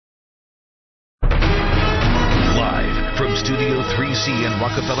103C in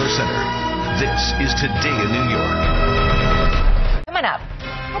Rockefeller Center. This is Today in New York. Coming up,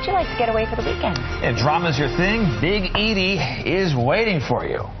 how'd you like to get away for the weekend? If drama's your thing, Big Edie is waiting for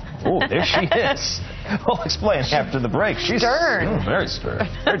you. Oh, there she is. We'll explain after the break. She's stern. Very stern.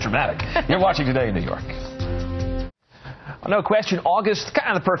 Very dramatic. You're watching Today in New York. No question, August,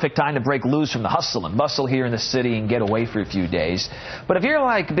 kind of the perfect time to break loose from the hustle and bustle here in the city and get away for a few days. But if you're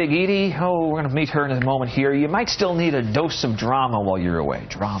like Big Edie, we're going to meet her in a moment here, you might still need a dose of drama while you're away.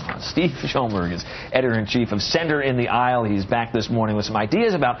 Drama. Steve Schonberg is editor-in-chief of Center in the Aisle. He's back this morning with some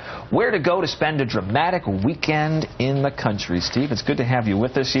ideas about where to go to spend a dramatic weekend in the country. Steve, it's good to have you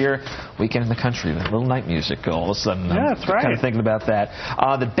with us here. Weekend in the country, that little night music. All of a sudden, yeah, that's right. Kind of thinking about that.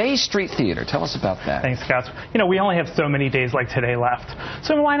 The Bay Street Theater, tell us about that. Thanks, Scott. You know, we only have so many days like today left.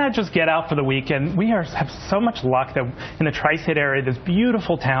 So why not just get out for the weekend? We have so much luck that in the Tri-State area, there's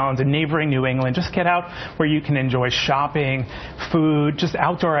beautiful towns in neighboring New England. Just get out where you can enjoy shopping, food, just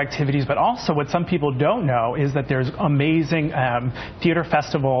outdoor activities. But also what some people don't know is that there's amazing theater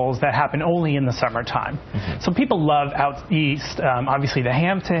festivals that happen only in the summertime. So people love out east, obviously the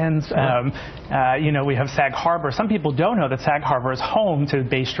Hamptons. You know, we have Sag Harbor. Some people don't know that Sag Harbor is home to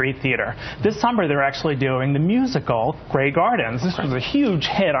Bay Street Theater. This summer they're actually doing the musical Grey Gardens. This was a huge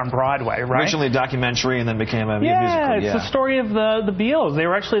hit on Broadway, right? Originally a documentary and then became a musical. Yeah, it's the story of the Beals. They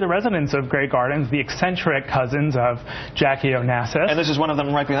were actually the residents of Grey Gardens, the eccentric cousins of Jackie Onassis. And this is one of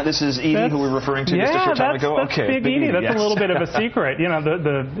them right behind. This is Edie, who we're referring to just a short time ago. That's Big Edie. That's a little bit of a secret. You know,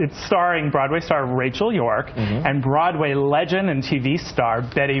 it's starring Broadway star Rachel York and Broadway legend and TV star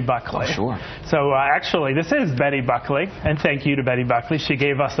Betty Buckley. Oh, sure. So actually, this is Betty Buckley, and thank you to Betty Buckley. She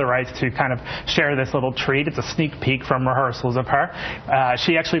gave us the rights to kind of share this little treat. It's a sneak peek from rehearsals of her.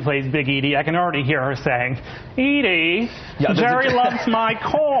 She actually plays Big Edie. I can already hear her saying, "Edie, Jerry loves my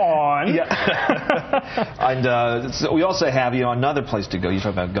corn." And so we also have, you know, another place to go. You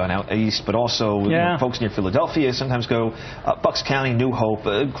talk about going out east, but also you know, folks near Philadelphia sometimes go. Bucks County, New Hope,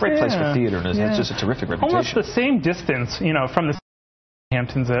 a great place for theater, and it's just a terrific reputation. Almost the same distance, you know, from the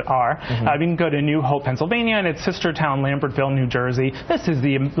Hamptons are. We can go to New Hope, Pennsylvania, and its sister town, Lambertville, New Jersey. This is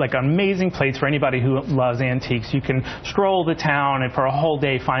the amazing place for anybody who loves antiques. You can stroll the town and for a whole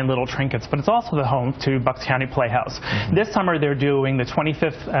day find little trinkets, but it's also the home to Bucks County Playhouse. This summer they're doing the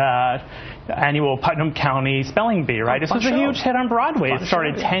 25th annual Putnam County Spelling Bee, right? This was a huge hit on Broadway. It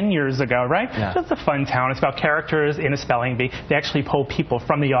started 10 years ago, right? It's a fun town. It's about characters in a spelling bee. They actually pull people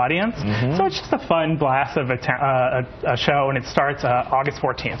from the audience. So it's just a fun blast of a show, and it starts August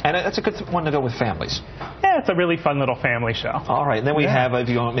 14th. And that's a good one to go with families. Yeah, it's a really fun little family show. All right, and then we have, if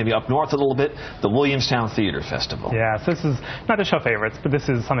you go maybe up north a little bit, the Williamstown Theater Festival. Yeah, so this is not to show favorites, but this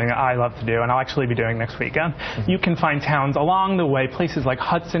is something that I love to do, and I'll actually be doing next weekend. You can find towns along the way, places like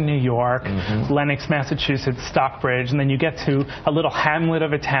Hudson, New York, Lenox, Massachusetts, Stockbridge, and then you get to a little hamlet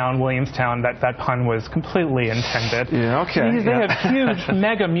of a town, Williamstown. That pun was completely intended. Yeah, okay. They have huge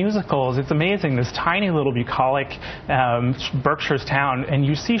mega musicals. It's amazing, this tiny little bucolic Berkshire's town, and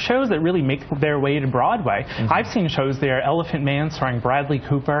you see shows that really make their way to Broadway. I've seen shows there, Elephant Man starring Bradley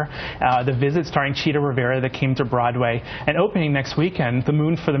Cooper, The Visit starring Cheetah Rivera that came to Broadway, and opening next weekend, The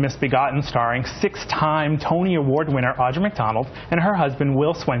Moon for the Misbegotten starring six-time Tony Award winner Audra McDonald and her husband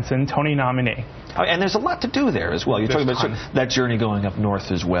Will Swenson, Tony nominee. And there's a lot to do there as well. You're talking about that journey going up north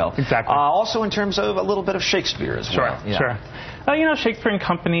as well. Exactly. Also in terms of a little bit of Shakespeare as well. Sure. You know, Shakespeare and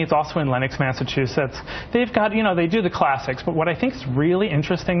Company, it's also in Lenox, Massachusetts. They've got, you know, they do the classics, but what I think is really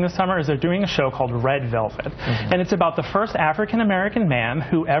interesting this summer is they're doing a show called Red Velvet. And it's about the first African-American man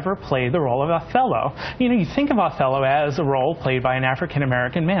who ever played the role of Othello. You know, you think of Othello as a role played by an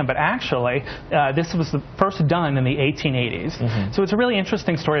African-American man, but actually, this was the first done in the 1880s. So it's a really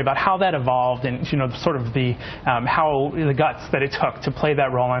interesting story about how that evolved and, you know, sort of the, how the guts that it took to play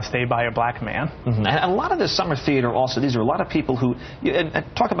that role on stage by a black man. And a lot of this summer theater also, these are a lot of people who, and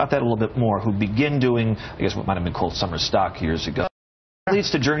talk about that a little bit more, who begin doing, I guess what might have been called summer stock years ago. It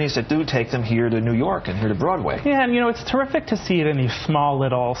leads to journeys that do take them here to New York and here to Broadway. Yeah, and you know, it's terrific to see it in these small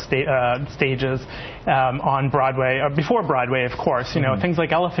little stages on Broadway, before Broadway, of course. You know, things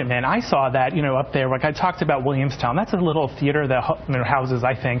like Elephant Man. I saw that, you know, up there. Like I talked about Williamstown. That's a little theater that houses,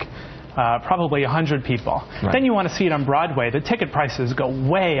 I think, probably 100 people. Then you want to see it on Broadway. The ticket prices go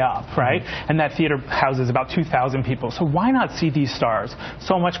way up, right? And that theater houses about 2,000 people. So why not see these stars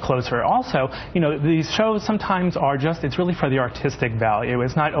so much closer? Also, you know, these shows sometimes are just, it's really for the artistic value.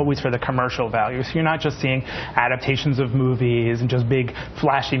 It's not always for the commercial value. So you're not just seeing adaptations of movies and just big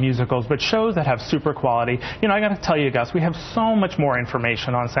flashy musicals, but shows that have super quality. You know, I got to tell you, Gus, we have so much more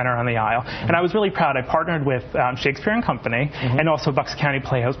information on Center on the Aisle. And I was really proud. I partnered with Shakespeare and Company and also Bucks County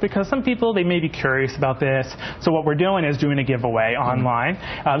Playhouse, because some some people, they may be curious about this. So what we're doing is doing a giveaway online.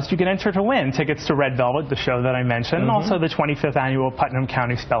 So you can enter to win tickets to Red Velvet, the show that I mentioned, and also the 25th annual Putnam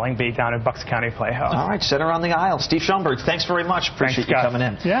County Spelling Bee down at Bucks County Playhouse. All right, center on the aisle. Steve Schonberg, thanks very much. Appreciate you coming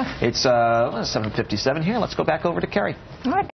in. Yeah. It's 7:57 here. Let's go back over to Kerry. All right.